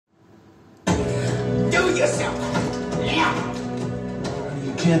yourself. Yeah.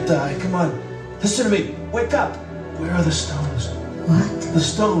 You can't die. Come on. Listen to me. Wake up. Where are the stones? What? The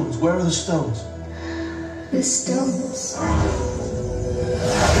stones. Where are the stones? The stones.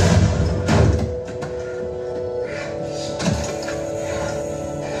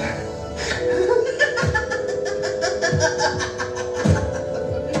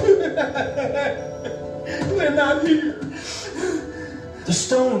 They're not here. The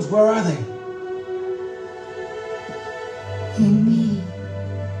stones. Where are they? In me.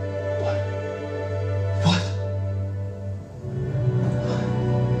 What? What?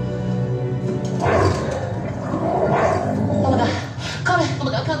 Oh my God. Come. Oh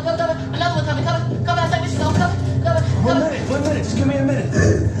my God. Come. Another one coming. Come outside. Come. 1 minute. Just give me a minute.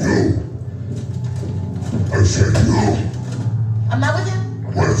 I said no. I'm not with him.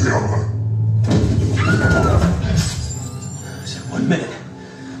 Where's the other? I said 1 minute.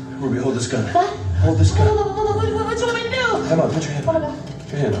 Ruby, hold this gun. What? Hold this gun. What you want me to do? Come on, put your hand Oh my on. God. Put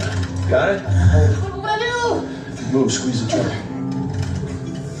your hand on. Got it? Hold. What I do? If you move, squeeze the trigger.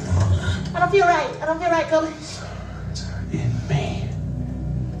 I don't feel right. Come. It's in me.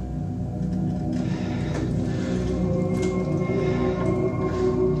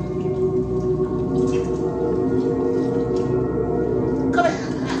 Come.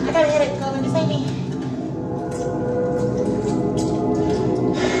 I got a headache. Come. This ain't me.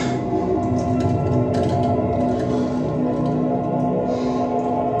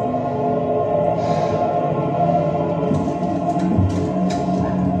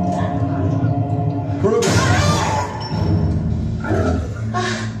 Ruby!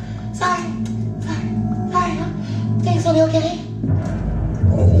 Sorry. Things will be okay.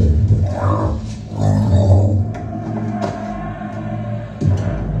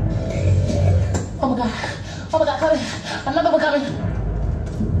 Oh my God, coming. Another one coming.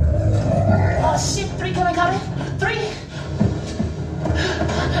 Oh shit, 3 coming. 3.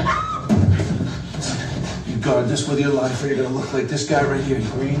 You guard this with your life or you're gonna look like this guy right here.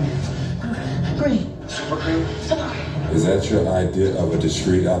 Green. Super green? Is that your idea of a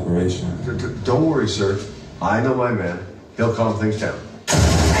discreet operation? Don't worry, sir. I know my man. He'll calm things down.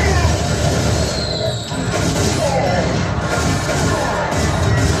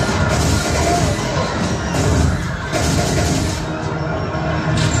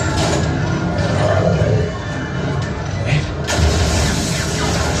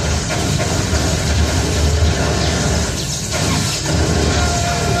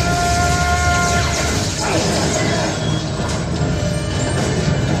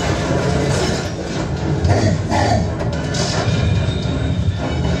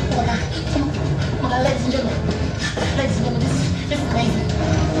 Oh my God, ladies and gentlemen, this is amazing.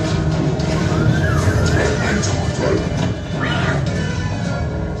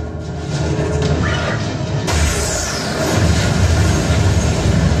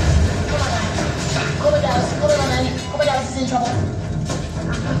 Oh my God, this is in trouble.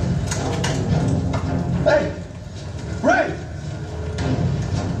 Hey! Ray!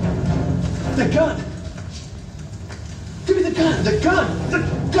 The gun! Give me the gun! The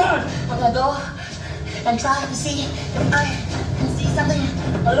gun! I'm gonna go and try to see if I can see something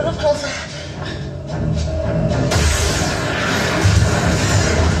a little closer.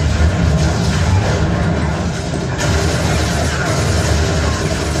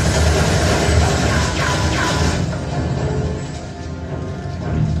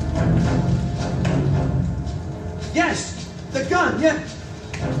 Yes! The gun! Yeah!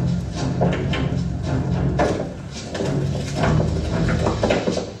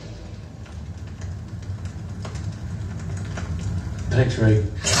 Thanks, Ray.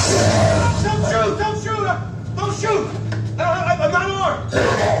 Don't shoot! Don't shoot! I'm not armed!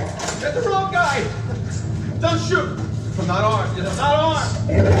 Get the wrong guy! Don't shoot! I'm not armed. I'm not armed!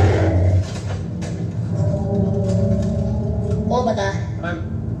 Oh my God. I'm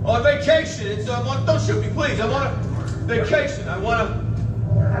on vacation. Don't shoot me, please. I'm on a vacation. I want a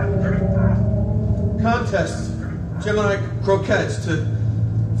contest. Gemini croquettes to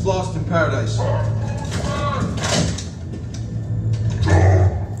Flossed in Paradise.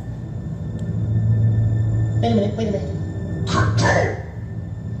 Wait a minute.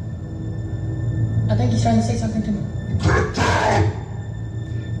 I think he's trying to say something to me.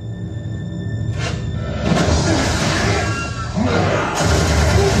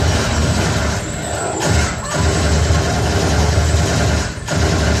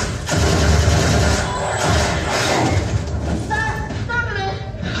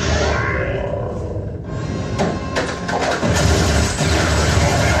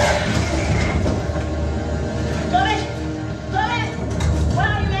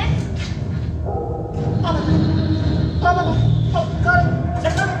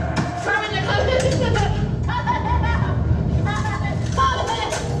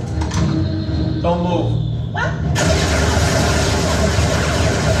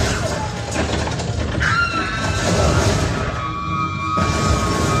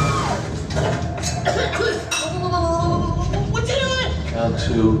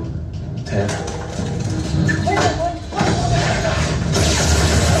 2, 10.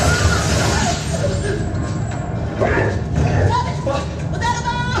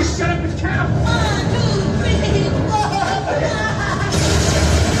 Just shut up and count.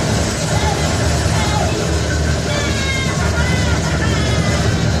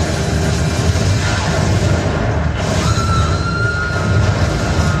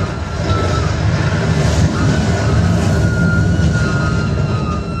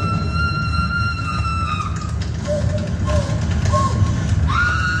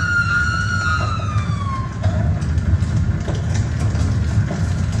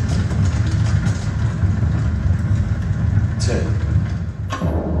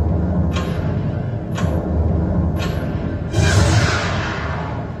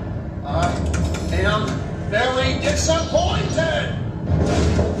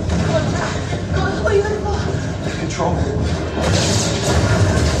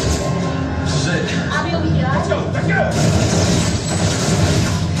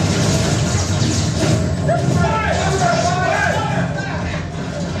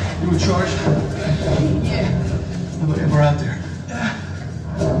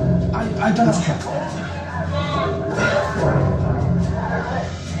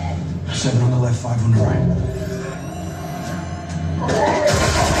 7 on the left, 5 on the right.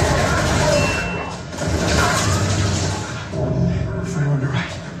 4 on the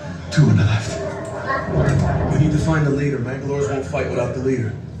right, 2 on the left. We need to find the leader. Mangalores won't fight without the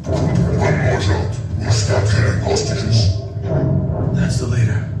leader. Watch out. We'll start killing hostages. That's the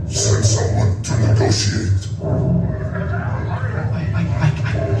leader. Send someone to negotiate.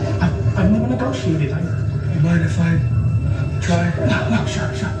 I've never negotiated. You mind if I try? No,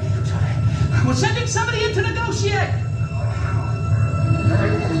 sure. We're sending somebody in to negotiate.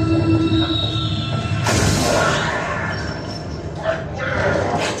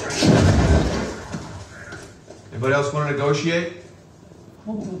 Anybody else want to negotiate?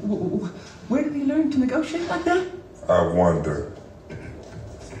 Where did he learn to negotiate like that? I wonder.